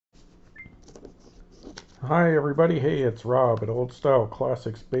Hi everybody, hey, it's Rob at Old Style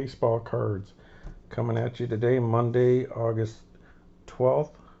Classics Baseball Cards coming at you today, Monday, August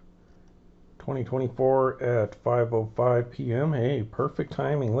 12th, 2024 at 5:05 p.m. Hey, perfect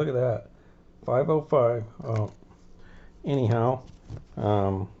timing, look at that, 5:05. Anyhow,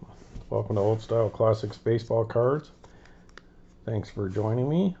 um, welcome to Old Style Classics Baseball Cards. Thanks for joining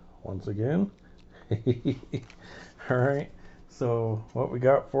me once again. All right. So, what we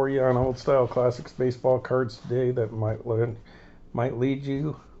got for you on Old Style Classics Baseball Cards today that might lead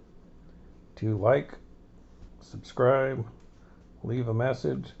you to like, subscribe, leave a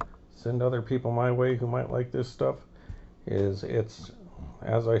message, send other people my way who might like this stuff. It's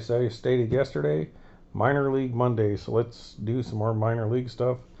as I stated yesterday, Minor League Monday. So let's do some more minor league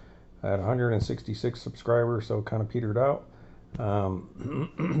stuff. I had 166 subscribers, so it kind of petered out.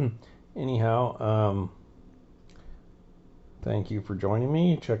 Anyhow, thank you for joining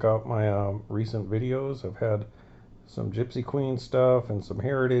me. Check out my recent videos. I've had some Gypsy Queen stuff and some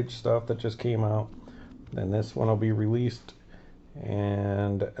Heritage stuff that just came out. Then this one will be released,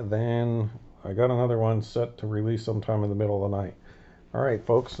 and then I got another one set to release sometime in the middle of the night. All right,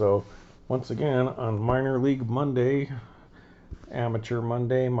 folks, so once again on Minor League Monday, Amateur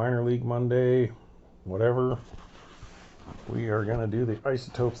Monday, Minor League Monday, whatever, we are going to do the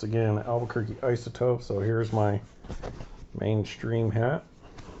Isotopes again, Albuquerque Isotopes. So here's my mainstream hat,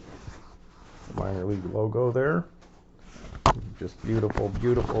 the Minor League logo there. Just beautiful,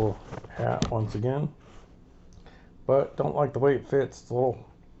 beautiful hat once again. But don't like the way it fits. It's a little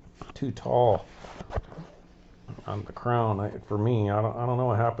too tall on the crown for me. I don't know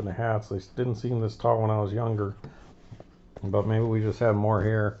what happened to hats. They didn't seem this tall when I was younger. But maybe we just have more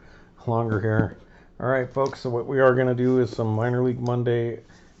hair, longer hair. All right, folks. So what we are going to do is some Minor League Monday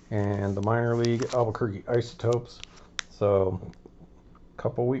and the Minor League Albuquerque Isotopes. So a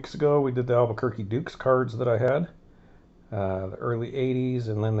couple weeks ago we did the Albuquerque Dukes cards that I had, the early 80s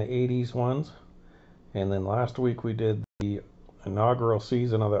and then the 80s ones. And then last week we did the inaugural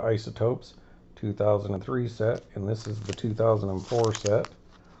season of the Isotopes 2003 set, and this is the 2004 set.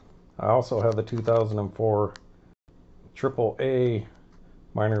 I also have the 2004 AAA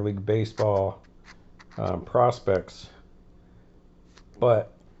Minor League Baseball prospects,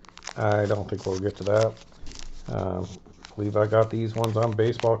 but I don't think we'll get to that. I believe I got these ones on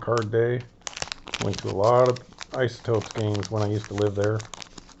Baseball Card Day. Went to a lot of Isotopes games when I used to live there.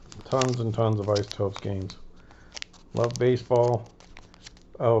 Tons and tons of Isotopes games. Love baseball.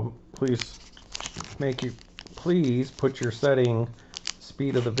 Please put your setting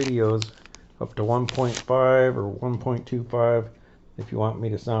speed of the videos up to 1.5 or 1.25 if you want me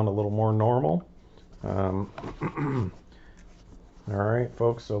to sound a little more normal. All right,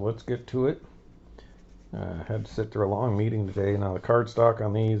 folks, so let's get to it. I had to sit through a long meeting today. Now the cardstock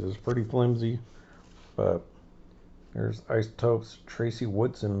on these is pretty flimsy, but there's Isotopes Tracy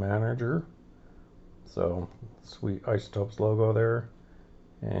Woodson manager. So sweet Isotopes logo there.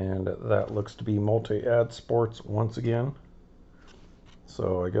 And that looks to be Multi-Ad Sports once again.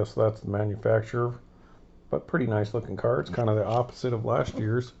 So I guess that's the manufacturer. But pretty nice looking cards. Kind of the opposite of last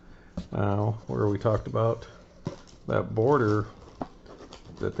year's, where we talked about that border,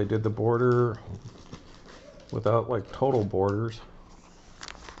 that they did the border without like total borders.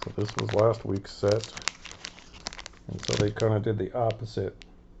 So this was last week's set. And so they kind of did the opposite.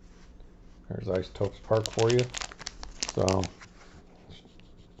 There's Isotopes Park for you. So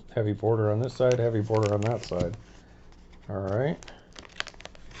heavy border on this side, heavy border on that side. All right.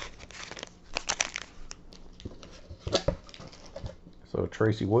 So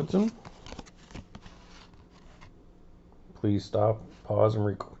Tracy Woodson. Please stop, pause,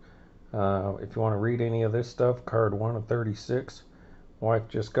 and if you want to read any of this stuff, card 1 of 36. Wife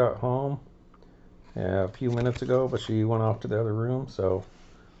just got home a few minutes ago, but she went off to the other room, so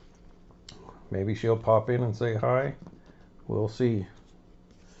maybe she'll pop in and say hi. We'll see.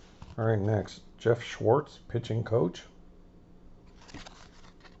 All right, next, Jeff Schwartz, pitching coach. Of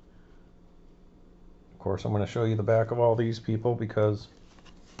course, I'm going to show you the back of all these people because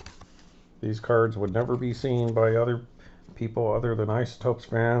these cards would never be seen by other people other than Isotopes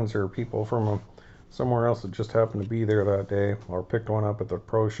fans or people from somewhere else that just happened to be there that day or picked one up at the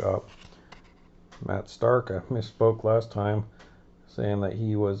pro shop. Matt Stark, I misspoke last time saying that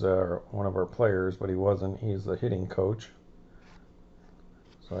he was one of our players, but he wasn't. He's the hitting coach.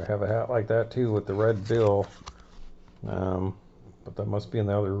 So I have a hat like that too with the red bill, but that must be in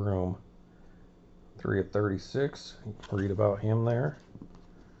the other room. 3 of 36. Read about him there.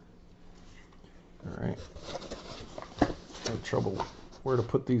 All right. Have trouble where to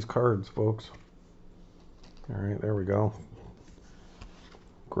put these cards, folks. All right, there we go.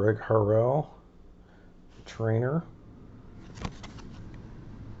 Greg Harrell, Trainer.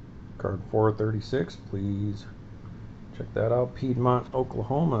 Card 436, please. Check that out. Piedmont,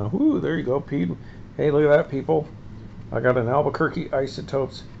 Oklahoma. Woo, there you go, Piedmont. Hey, look at that, people. I got an Albuquerque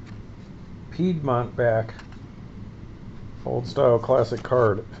Isotopes Piedmont back. Old style classic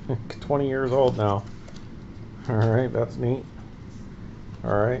card. 20 years old now. Alright, that's neat.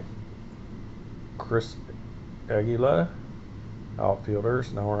 Alright. Chris Aguila,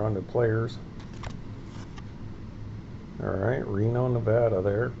 outfielders. Now we're on to players. Alright, Reno, Nevada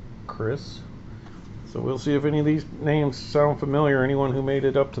there. Chris. So we'll see if any of these names sound familiar. Anyone who made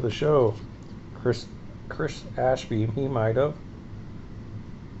it up to the show. Chris Ashby, he might have.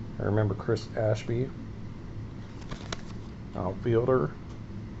 I remember Chris Ashby. Outfielder.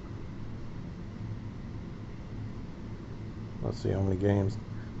 Let's see how many games.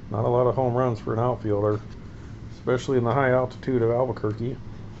 Not a lot of home runs for an outfielder, especially in the high altitude of Albuquerque.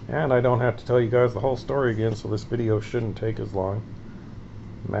 And I don't have to tell you guys the whole story again, so this video shouldn't take as long.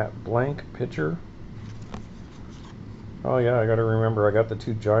 Matt Blank, pitcher. Oh yeah, I gotta remember, I got the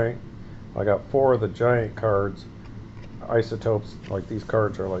two giant, I got 4 of the giant cards, isotopes. Like, these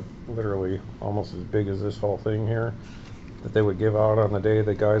cards are like literally almost as big as this whole thing here, that they would give out on the day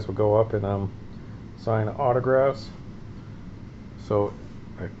the guys would go up and sign autographs. So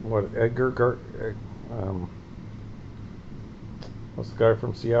what, what's the guy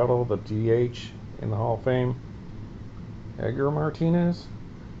from Seattle, the DH in the Hall of Fame? Edgar Martinez?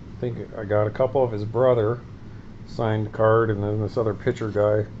 I think I got a couple of his brother signed card, and then this other pitcher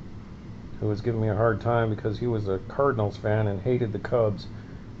guy who was giving me a hard time because he was a Cardinals fan and hated the Cubs.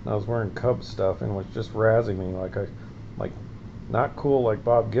 And I was wearing Cubs stuff and was just razzing me like not cool like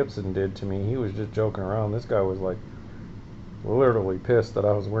Bob Gibson did to me. He was just joking around. This guy was like literally pissed that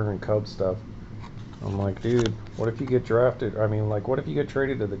I was wearing Cubs stuff. I'm like, dude, what if you get drafted? I mean, like, what if you get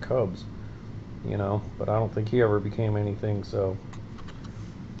traded to the Cubs? You know, but I don't think he ever became anything, so.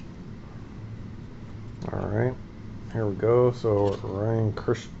 Alright, here we go. So, Ryan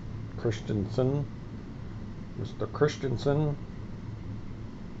Christensen. Mr. Christensen.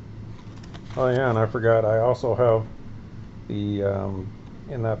 Oh yeah, and I forgot, I also have the,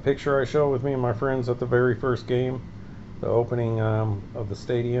 in that picture I showed with me and my friends at the very first game, the opening of the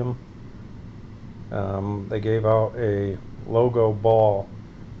stadium, they gave out a logo ball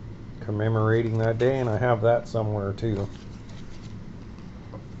commemorating that day, and I have that somewhere too.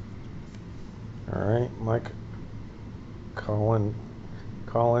 Alright, Mike Colangelo.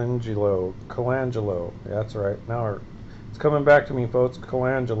 That's right. Now it's coming back to me, folks.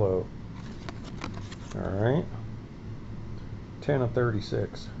 Colangelo. Alright. 10 of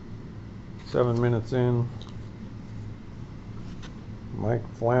 36. 7 minutes in. Mike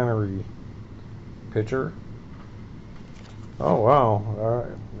Flannery, pitcher. Oh wow,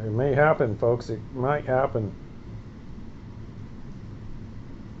 it may happen, folks. It might happen.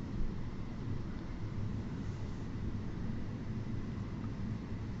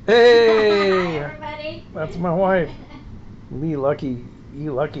 Hey! Hi, everybody. That's my wife. You lucky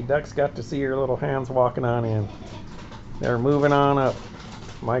ducks got to see your little hands walking on in. They're moving on up.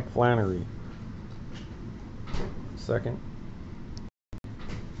 Mike Flannery. Second.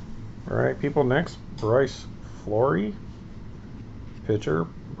 Alright, people, next, Bryce Flory. Pitcher,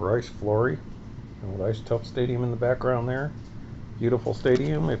 Bryce Flory. Old Isotope Stadium in the background there. Beautiful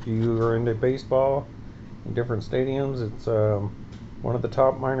stadium. If you are into baseball in different stadiums, it's one of the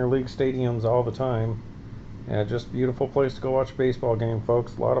top minor league stadiums all the time. Yeah, just beautiful place to go watch a baseball game,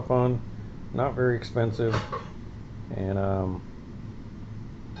 folks. A lot of fun, not very expensive, and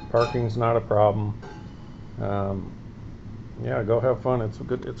parking's not a problem. Yeah, go have fun. It's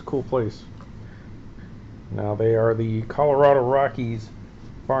a cool place. Now they are the Colorado Rockies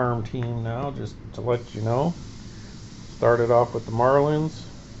farm team now, just to let you know. Started off with the Marlins.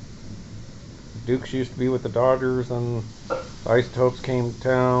 Dukes used to be with the Dodgers, and the Isotopes came to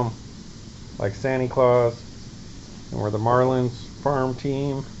town like Santa Claus, and we're the Marlins farm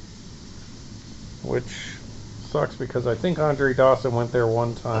team, which sucks because I think Andre Dawson went there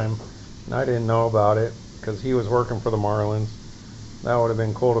one time and I didn't know about it because he was working for the Marlins. That would have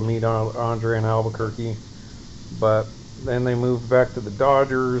been cool to meet Andre in Albuquerque, but then they moved back to the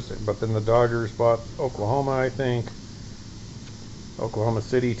Dodgers, but then the Dodgers bought Oklahoma, I think, Oklahoma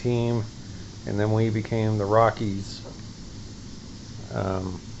City team, and then we became the Rockies,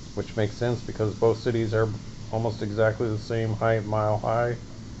 which makes sense because both cities are almost exactly the same height, mile high.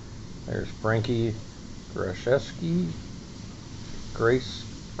 There's Frankie Grashevsky,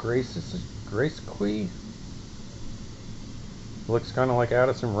 Gracequy. Looks kind of like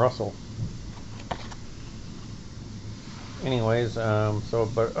Addison Russell. anyways,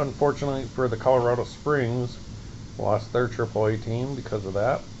 but unfortunately for the Colorado Springs, lost their AAA team because of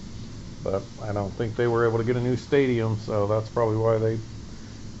that. But I don't think they were able to get a new stadium, so that's probably why they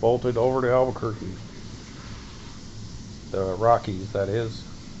bolted over to Albuquerque. The Rockies, that is.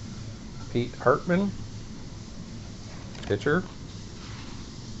 Pete Hartman, pitcher.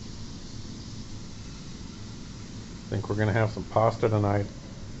 Think we're gonna have some pasta tonight.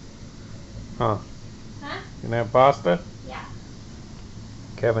 Huh? Huh? Gonna have pasta? Yeah.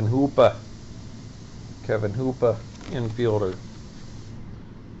 Kevin Hoopa, infielder.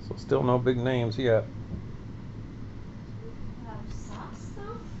 So still no big names yet. Sauce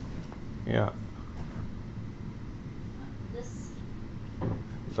though? Yeah. This.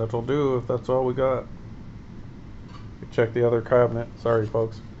 That'll do if that's all we got. Check the other cabinet. Sorry,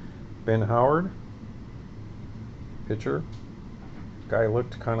 folks. Ben Howard, pitcher. Guy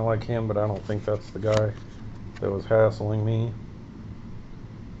looked kind of like him, but I don't think that's the guy that was hassling me.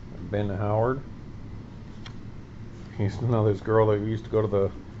 Ben Howard. He used to know this girl that used to go to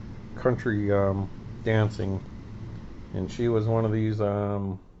the country dancing, and she was one of these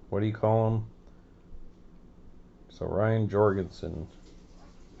what do you call them? So Ryan Jorgensen,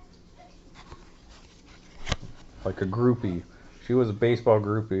 like a groupie. She was a baseball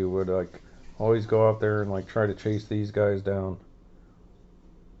groupie, would like always go out there and like try to chase these guys down.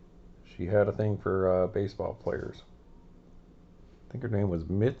 She had a thing for baseball players. I think her name was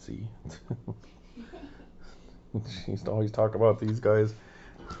Mitzi. She used to always talk about these guys.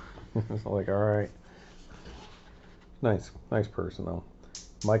 Like, all right. Nice person though.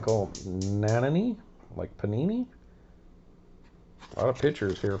 Michael Nanini, like Panini. A lot of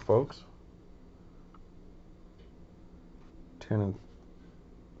pitchers here, folks. 10-9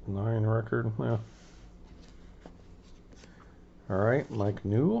 record. Yeah. All right, Mike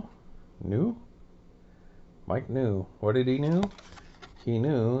New. Mike knew. What did he knew? He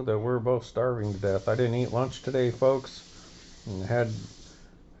knew that we're both starving to death. I didn't eat lunch today, folks, and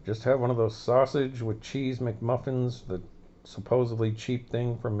just had one of those sausage with cheese McMuffins, the supposedly cheap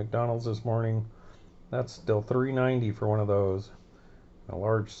thing from McDonald's this morning. That's still $3.90 for one of those. A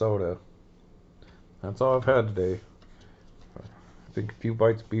large soda. That's all I've had today. A few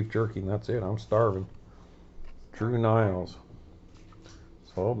bites of beef jerky, and that's it. I'm starving. Drew Niles.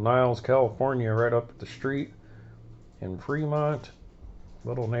 So Niles, California, right up the street in Fremont.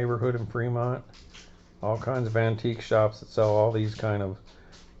 Little neighborhood in Fremont. All kinds of antique shops that sell all these kind of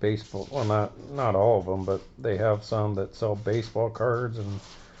baseball, well, not all of them, but they have some that sell baseball cards and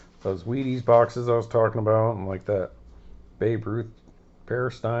those Wheaties boxes I was talking about, and like that Babe Ruth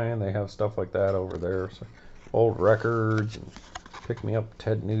Bearstein. They have stuff like that over there. So old records, and pick me up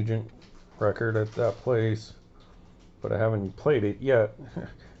Ted Nugent record at that place, but I haven't played it yet.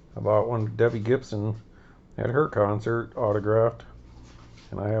 I bought one Debbie Gibson at her concert autographed,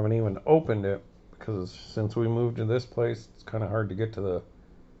 and I haven't even opened it because since we moved to this place, it's kind of hard to get to the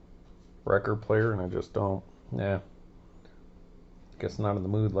record player, and I just don't. Nah. Guess not in the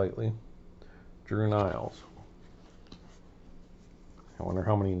mood lately. Drew Niles. I wonder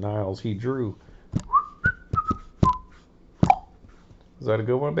how many Niles he drew. Is that a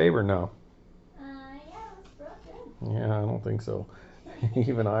good one, babe, or no? Yeah, that's real good. Yeah, I don't think so.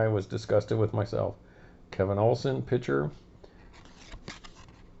 Even I was disgusted with myself. Kevin Olson, pitcher.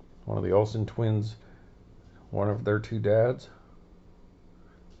 One of the Olsen twins, one of their two dads.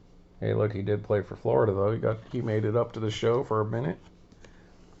 Hey, look, he did play for Florida, though. He made it up to the show for a minute.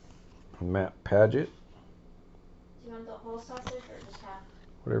 Matt Paget. Do you want the whole sausage or just half?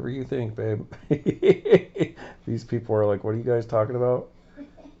 Whatever you think, babe. These people are like, what are you guys talking about?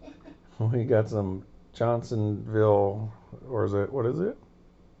 We got some Johnsonville, or what is it?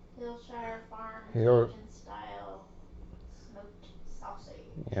 Hillshire Farm Hill- Cajun style smoked sausage.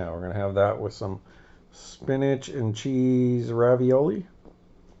 Yeah, we're going to have that with some spinach and cheese ravioli.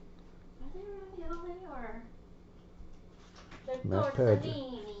 Are they ravioli or they're Matt Paget.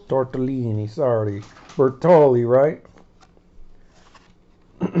 tortellini? Tortellini, sorry. Bertolli, right?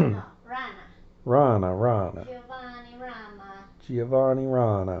 No, Rana. Rana. Giovanni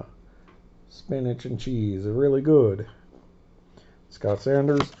Rana. Spinach and cheese are really good. Scott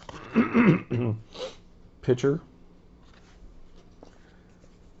Sanders, pitcher.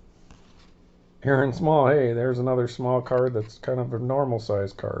 Aaron Small, hey, there's another small card that's kind of a normal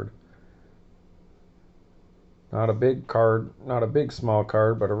size card. Not a big card, not a big small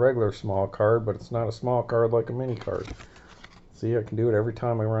card, but a regular small card, but it's not a small card like a mini card. See, I can do it every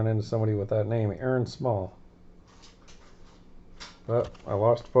time I run into somebody with that name, Aaron Small. But I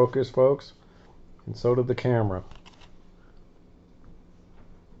lost focus, folks, and so did the camera.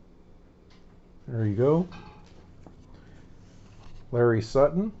 There you go. Larry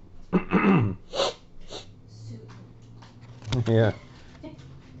Sutton. Suit. Yeah,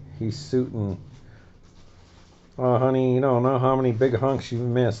 he's suiting. Oh, honey, you don't know how many big hunks you've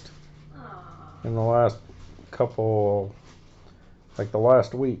missed Aww. in the last couple, like the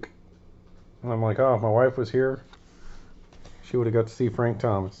last week. And I'm like, oh, if my wife was here, she would have got to see Frank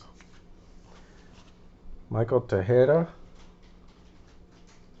Thomas. Michael Tejeda.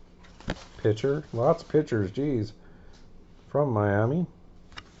 Pitcher. Lots of pitchers, geez. From Miami.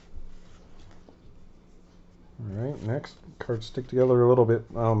 Alright, next. Cards stick together a little bit.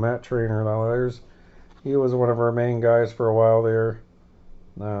 Oh, Matt Trainer. Now he was one of our main guys for a while there.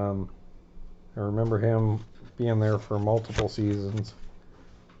 I remember him being there for multiple seasons.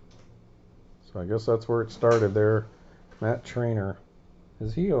 So I guess that's where it started there. Matt Trainer.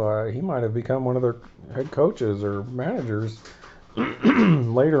 Is he might have become one of their head coaches or managers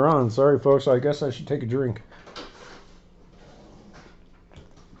later on. Sorry folks, I guess I should take a drink.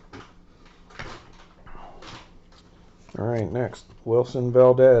 Alright, next. Wilson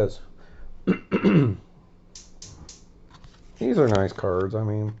Valdez. These are nice cards. I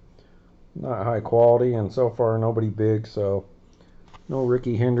mean, not high quality, and so far nobody big, so no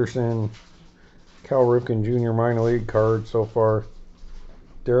Ricky Henderson, Cal Ripken Jr. minor league card so far.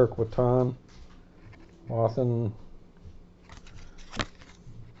 Derek Wathan,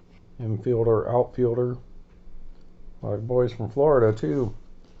 infielder, outfielder. A lot of boys from Florida too.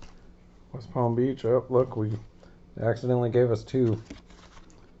 West Palm Beach. Oh, look, we accidentally gave us two.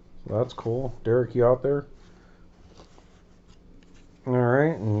 So that's cool. Derek, you out there?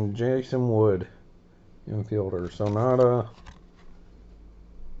 Alright, and Jason Wood, infielder. So not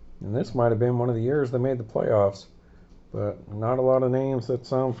and this might have been one of the years they made the playoffs, but not a lot of names that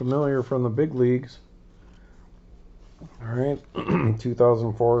sound familiar from the big leagues. Alright,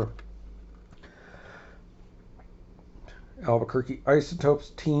 2004 Albuquerque Isotopes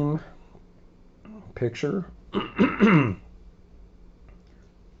team picture.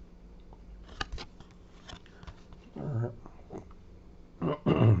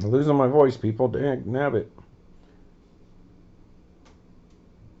 Losing my voice, people. Dang, nabbit.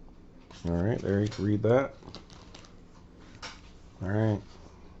 Alright, there you can read that. Alright.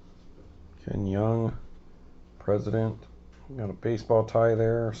 Ken Young, president. Got a baseball tie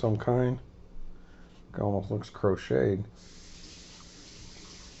there of some kind. It almost looks crocheted.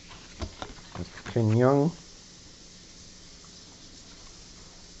 Mr. Ken Young.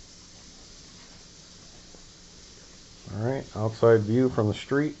 Alright, outside view from the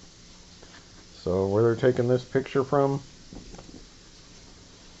street. So where they're taking this picture from,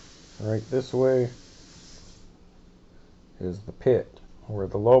 right this way, is the pit where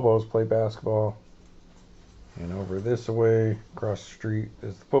the Lobos play basketball. And over this way, across the street,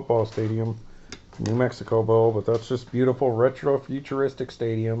 is the football stadium, New Mexico Bowl. But that's just beautiful, retro, futuristic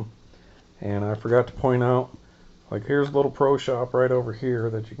stadium. And I forgot to point out, like, here's a little pro shop right over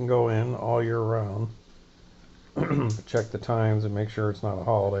here that you can go in all year round. Check the times and make sure it's not a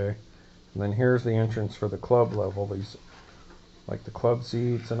holiday. And then here's the entrance for the club level. These, like the club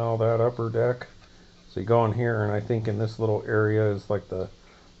seats and all that, upper deck. So you go in here, and I think in this little area is like the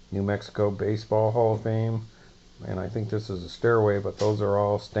New Mexico Baseball Hall of Fame. And I think this is a stairway, but those are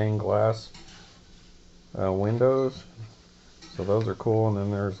all stained glass windows. So those are cool. And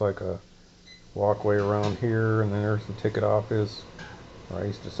then there's like a walkway around here, and then there's the ticket office where I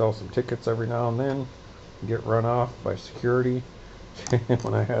used to sell some tickets every now and then, get run off by security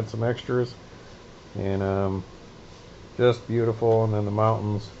when I had some extras. And just beautiful. And then the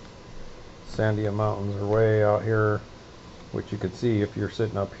mountains, Sandia Mountains, are way out here, which you could see if you're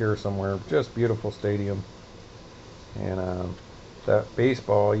sitting up here somewhere. Just beautiful stadium. And that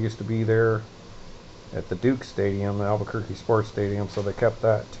baseball used to be there at the Duke Stadium, the Albuquerque Sports Stadium, so they kept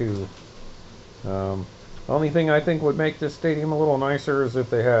that too. The only thing I think would make this stadium a little nicer is if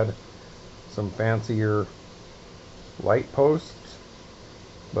they had some fancier light posts,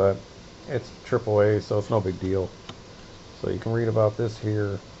 but it's AAA, so it's no big deal. So you can read about this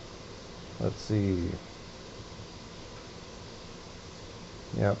here. Let's see.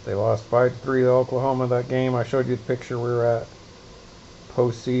 Yep, they lost 5-3 to Oklahoma that game. I showed you the picture we were at.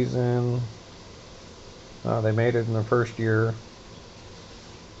 Postseason. They made it in the first year.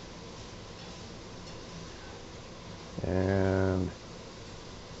 And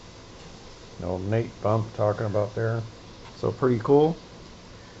old Nate Bump talking about there. So pretty cool.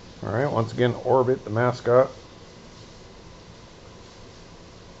 Alright, once again, Orbit, the mascot.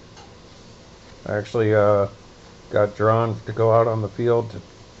 I actually got drawn to go out on the field to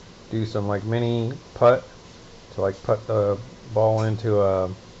do some like mini putt, to like put the ball into a,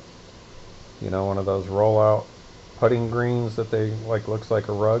 one of those rollout putting greens that they like, looks like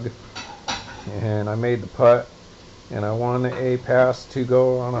a rug. And I made the putt, and I won a pass to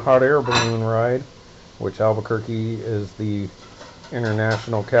go on a hot air balloon ride, which Albuquerque is the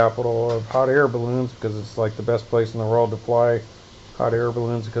international capital of hot air balloons, because it's like the best place in the world to fly hot air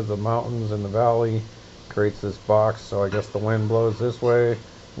balloons, because the mountains and the valley creates this box. So I guess the wind blows this way,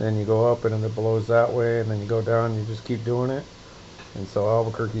 then you go up and it blows that way, and then you go down and you just keep doing it. And so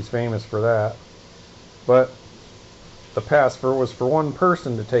Albuquerque's famous for that. But the pass was for one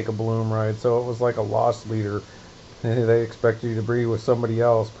person to take a balloon ride, so it was like a loss leader. They expect you to be with somebody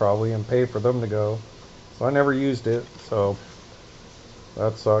else probably and pay for them to go. So I never used it, so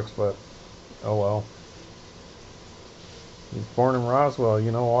that sucks, but oh well. He's born in Roswell.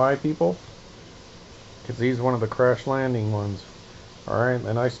 You know why, people? Because he's one of the crash landing ones. Alright,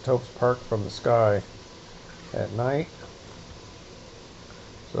 and Isotopes Park from the sky at night.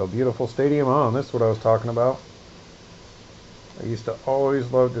 So beautiful stadium. Oh, and this is what I was talking about. I used to always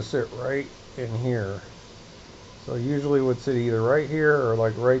love to sit right in here. So I usually would sit either right here or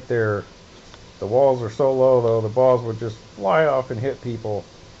like right there. The walls are so low though, the balls would just fly off and hit people.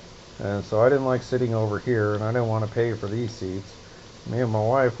 And so I didn't like sitting over here, and I didn't want to pay for these seats. Me and my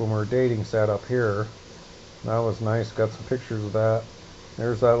wife, when we were dating, sat up here. That was nice. Got some pictures of that.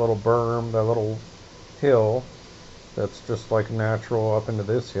 There's that little berm, that little hill that's just like natural up into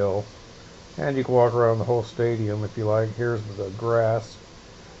this hill. And you can walk around the whole stadium if you like. Here's the grass.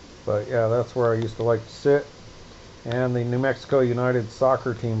 But yeah, that's where I used to like to sit. And the New Mexico United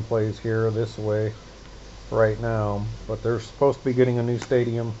soccer team plays here this way right now. But they're supposed to be getting a new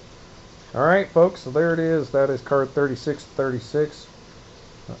stadium. Alright folks, so there it is. That is card 3636.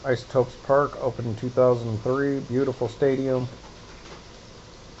 Isotopes Park, opened in 2003. Beautiful stadium.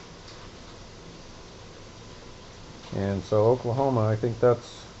 And so Oklahoma, I think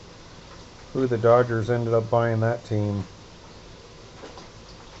that's who the Dodgers ended up buying that team.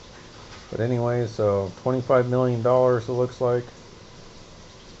 But anyway, so $25 million it looks like.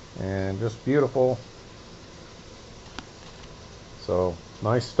 And just beautiful. So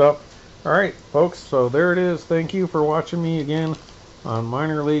nice stuff. Alright folks, so there it is. Thank you for watching me again on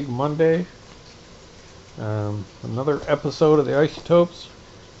Minor League Monday. Another episode of the Isotopes.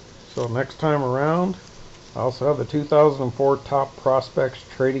 So next time around, I also have the 2004 Top Prospects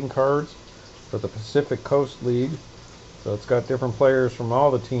trading cards for the Pacific Coast League. So it's got different players from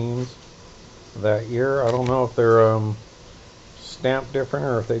all the teams that year. I don't know if they're stamped different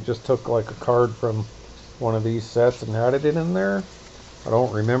or if they just took like a card from one of these sets and added it in there. I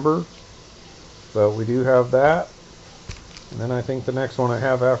don't remember. But we do have that. And then I think the next one I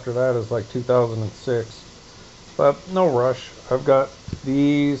have after that is like 2006. But no rush. I've got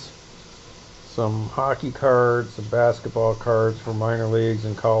these, some hockey cards, some basketball cards for minor leagues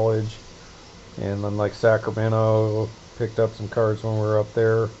and college. And then like Sacramento, picked up some cards when we were up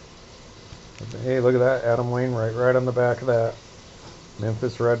there. Hey, look at that. Adam Wainwright right on the back of that.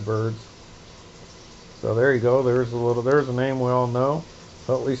 Memphis Redbirds. So there you go. There's a name we all know.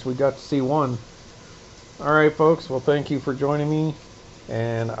 Well, at least we got to see one. Alright folks, well thank you for joining me,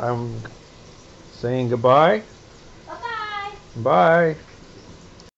 and I'm saying goodbye. Bye-bye. Bye.